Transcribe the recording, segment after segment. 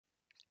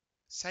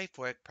Safe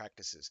work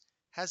practices,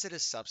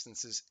 hazardous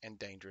substances, and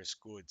dangerous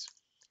goods.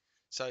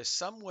 So,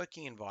 some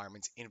working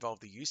environments involve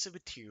the use of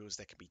materials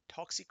that can be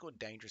toxic or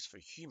dangerous for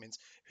humans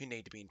who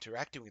need to be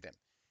interacting with them.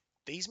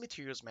 These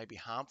materials may be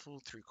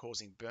harmful through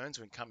causing burns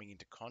when coming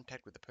into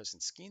contact with the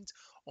person's skin,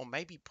 or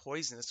may be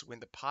poisonous when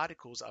the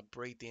particles are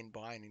breathed in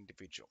by an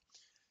individual.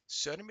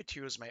 Certain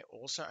materials may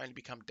also only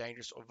become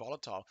dangerous or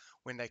volatile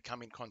when they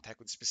come in contact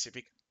with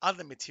specific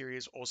other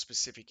materials or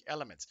specific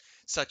elements,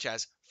 such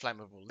as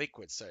flammable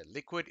liquids. So,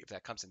 liquid, if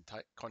that comes in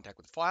contact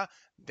with fire,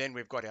 then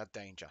we've got our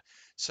danger.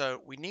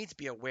 So, we need to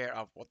be aware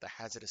of what the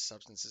hazardous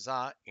substances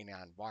are in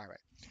our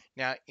environment.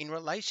 Now, in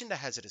relation to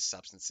hazardous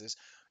substances,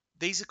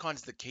 these are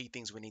kinds of the key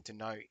things we need to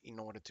know in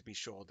order to be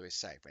sure they're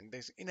safe. And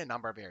there's in a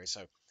number of areas.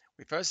 So,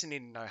 we first need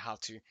to know how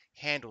to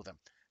handle them.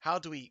 How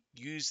do we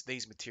use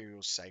these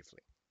materials safely?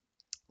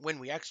 When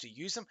we actually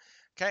use them,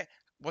 okay,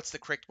 what's the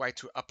correct way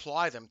to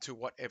apply them to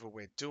whatever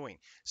we're doing?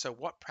 So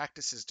what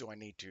practices do I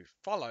need to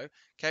follow,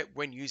 okay,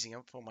 when using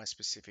them for my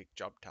specific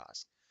job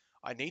task?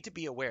 I need to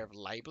be aware of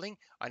labeling.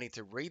 I need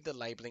to read the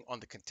labeling on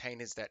the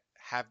containers that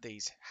have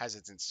these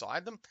hazards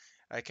inside them.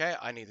 Okay,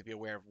 I need to be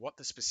aware of what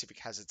the specific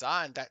hazards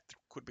are, and that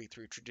could be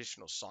through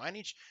traditional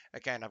signage.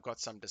 Okay, and I've got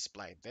some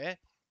displayed there.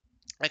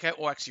 Okay,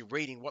 or actually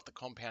reading what the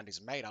compound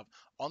is made of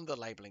on the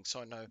labeling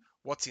so I know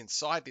what's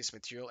inside this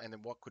material and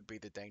then what could be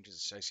the dangers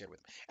associated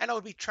with them. And I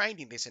would be trained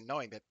in this and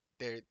knowing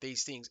that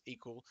these things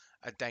equal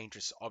a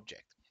dangerous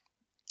object.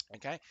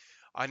 Okay,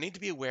 I need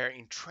to be aware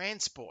in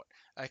transport.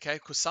 Okay,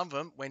 because some of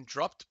them, when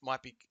dropped,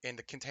 might be and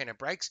the container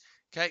breaks.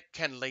 Okay,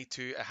 can lead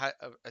to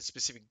a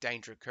specific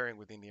danger occurring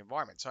within the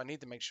environment. So I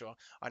need to make sure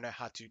I know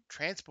how to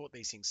transport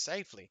these things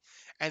safely.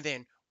 And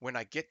then when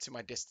I get to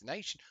my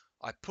destination,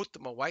 I put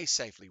them away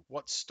safely.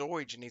 What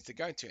storage it needs to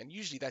go into, and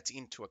usually that's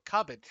into a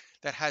cupboard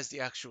that has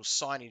the actual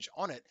signage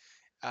on it.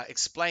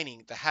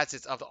 Explaining the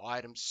hazards of the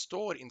items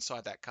stored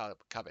inside that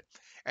cupboard.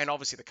 And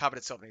obviously, the cupboard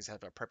itself needs to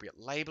have appropriate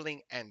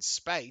labeling and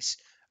space,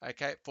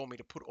 okay, for me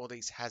to put all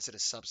these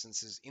hazardous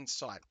substances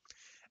inside.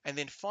 And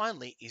then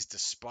finally is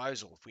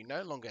disposal. If we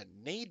no longer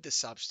need the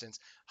substance,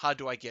 how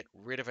do I get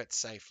rid of it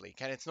safely?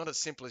 Okay, it's not as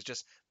simple as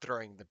just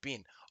throwing the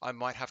bin. I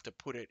might have to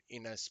put it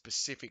in a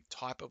specific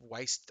type of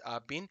waste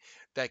bin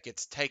that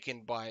gets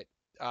taken by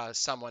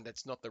someone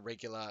that's not the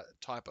regular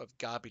type of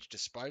garbage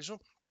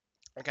disposal.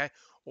 Okay,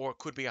 or it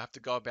could be I have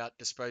to go about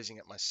disposing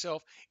it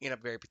myself in a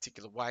very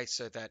particular way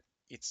so that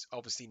it's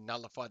obviously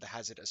nullified the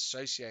hazard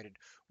associated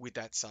with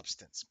that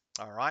substance.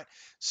 All right,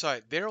 so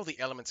there are all the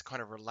elements that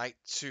kind of relate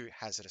to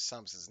hazardous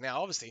substances.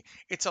 Now, obviously,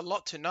 it's a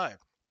lot to know.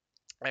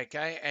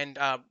 Okay, and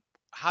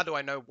how do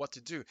I know what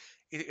to do?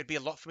 It'd be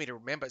a lot for me to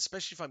remember,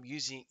 especially if I'm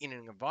using in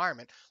an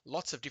environment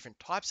lots of different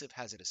types of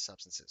hazardous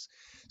substances.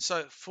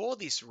 So for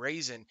this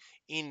reason,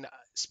 in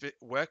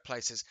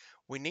workplaces,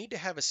 we need to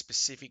have a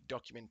specific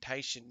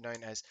documentation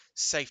known as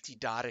safety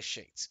data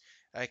sheets.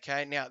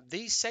 Okay, now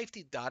these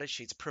safety data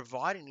sheets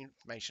provide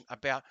information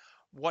about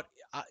what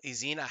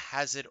is in a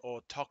hazard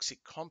or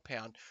toxic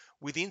compound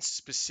within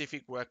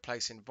specific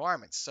workplace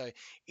environments. So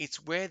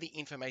it's where the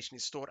information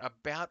is stored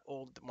about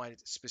all my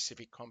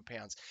specific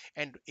compounds,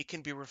 and it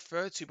can be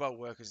referred to by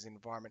workers in the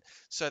environment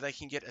so they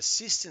can get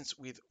assistance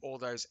with all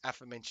those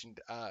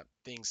aforementioned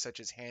things such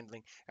as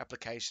handling,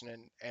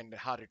 application, and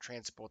how to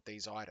transport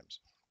these items.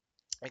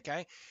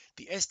 Okay,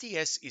 the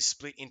SDS is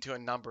split into a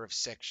number of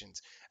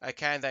sections.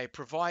 Okay, and they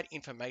provide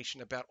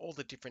information about all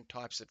the different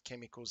types of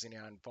chemicals in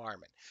our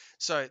environment.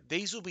 So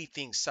these will be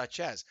things such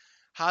as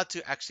how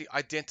to actually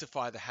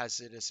identify the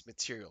hazardous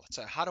material.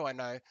 So how do I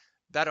know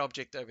that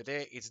object over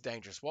there is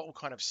dangerous? What will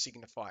kind of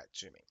signify it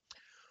to me?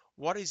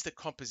 What is the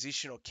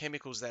composition or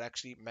chemicals that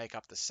actually make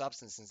up the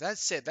substances? That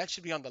said, that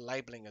should be on the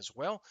labeling as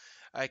well.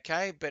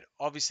 Okay, but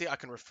obviously I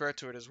can refer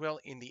to it as well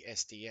in the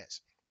SDS.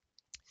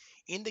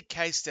 In the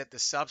case that the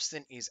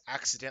substance is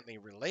accidentally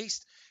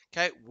released,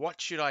 okay,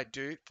 what should I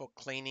do for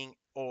cleaning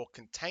or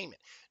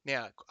containment?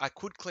 Now, I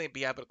could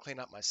be able to clean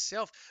up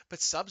myself,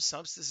 but some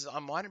substances I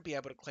mightn't be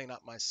able to clean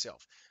up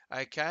myself.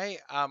 Okay,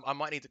 I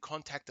might need to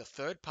contact a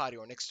third party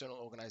or an external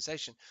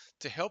organization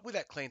to help with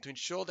that clean to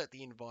ensure that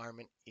the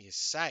environment is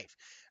safe.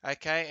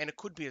 Okay, and it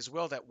could be as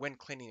well that when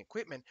cleaning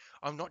equipment,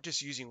 I'm not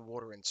just using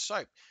water and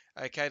soap.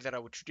 Okay, that I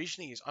would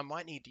traditionally use. I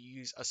might need to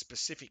use a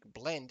specific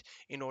blend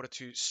in order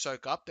to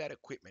soak up that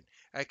equipment.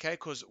 Okay,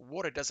 because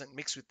water doesn't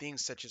mix with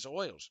things such as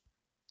oils.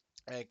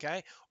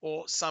 Okay,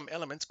 or some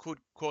elements could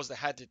cause the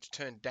hazard to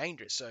turn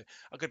dangerous. So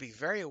I've got to be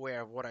very aware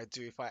of what I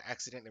do if I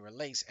accidentally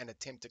release and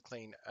attempt to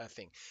clean a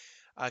thing.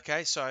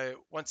 Okay, so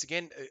once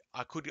again,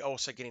 I could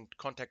also get in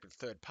contact with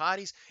third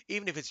parties,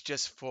 even if it's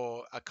just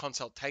for a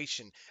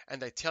consultation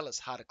and they tell us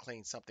how to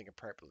clean something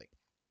appropriately.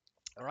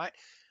 All right.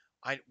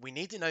 we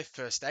need to know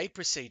first aid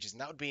procedures,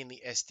 and that would be in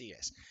the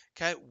SDS.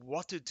 Okay,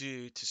 what to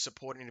do to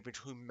support an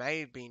individual who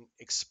may have been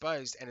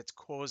exposed and it's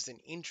caused an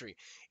injury,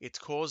 it's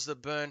caused a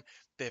burn,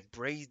 they've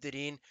breathed it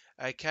in.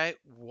 Okay,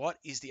 what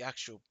is the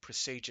actual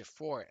procedure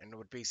for it? And it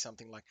would be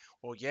something like,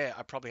 well, yeah,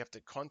 I probably have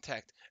to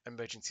contact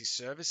emergency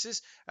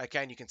services. Okay,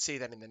 and you can see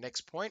that in the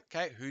next point.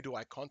 Okay, who do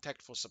I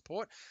contact for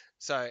support?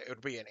 So it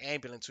would be an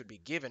ambulance would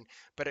be given,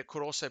 but it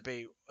could also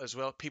be as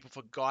well people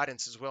for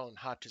guidance as well and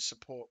how to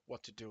support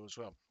what to do as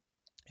well.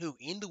 Who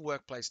in the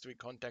workplace do we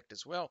contact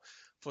as well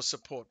for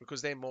support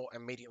because they're more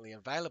immediately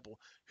available?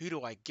 Who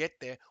do I get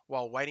there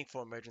while waiting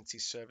for emergency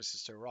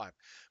services to arrive?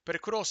 But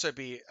it could also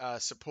be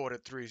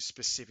supported through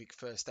specific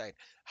first aid.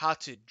 How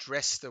to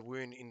dress the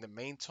wound in the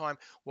meantime,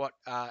 what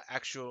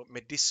actual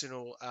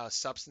medicinal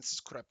substances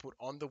could I put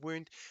on the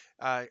wound,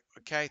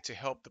 okay, to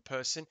help the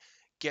person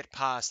get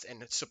past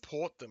and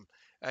support them,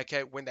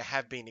 okay, when they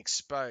have been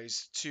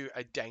exposed to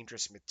a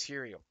dangerous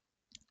material,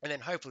 and then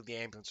hopefully the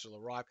ambulance will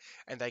arrive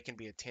and they can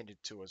be attended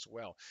to as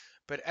well.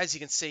 But as you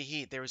can see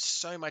here, there is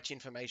so much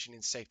information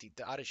in safety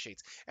data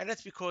sheets, and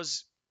that's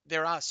because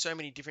there are so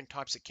many different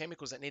types of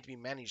chemicals that need to be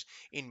managed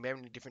in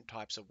many different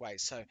types of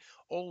ways. So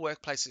all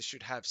workplaces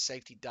should have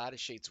safety data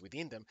sheets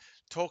within them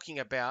talking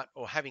about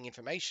or having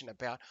information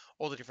about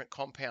all the different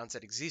compounds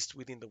that exist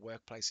within the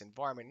workplace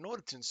environment in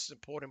order to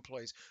support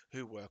employees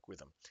who work with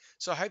them.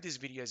 So I hope this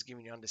video has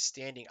given you an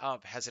understanding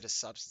of hazardous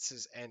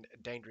substances and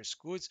dangerous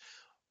goods,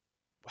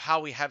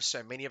 how we have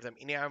so many of them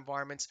in our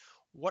environments,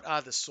 what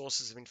are the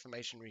sources of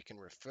information we can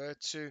refer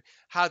to,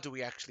 how do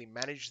we actually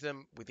manage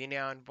them within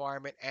our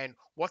environment, and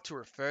what to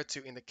refer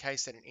to in the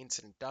case that an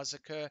incident does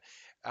occur,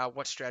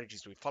 what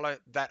strategies we follow,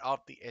 that of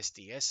the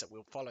SDS, that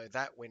we'll follow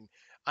that when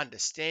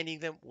understanding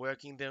them,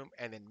 working them,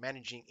 and then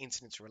managing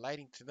incidents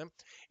relating to them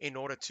in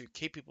order to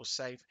keep people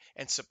safe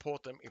and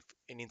support them if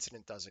an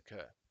incident does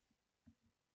occur.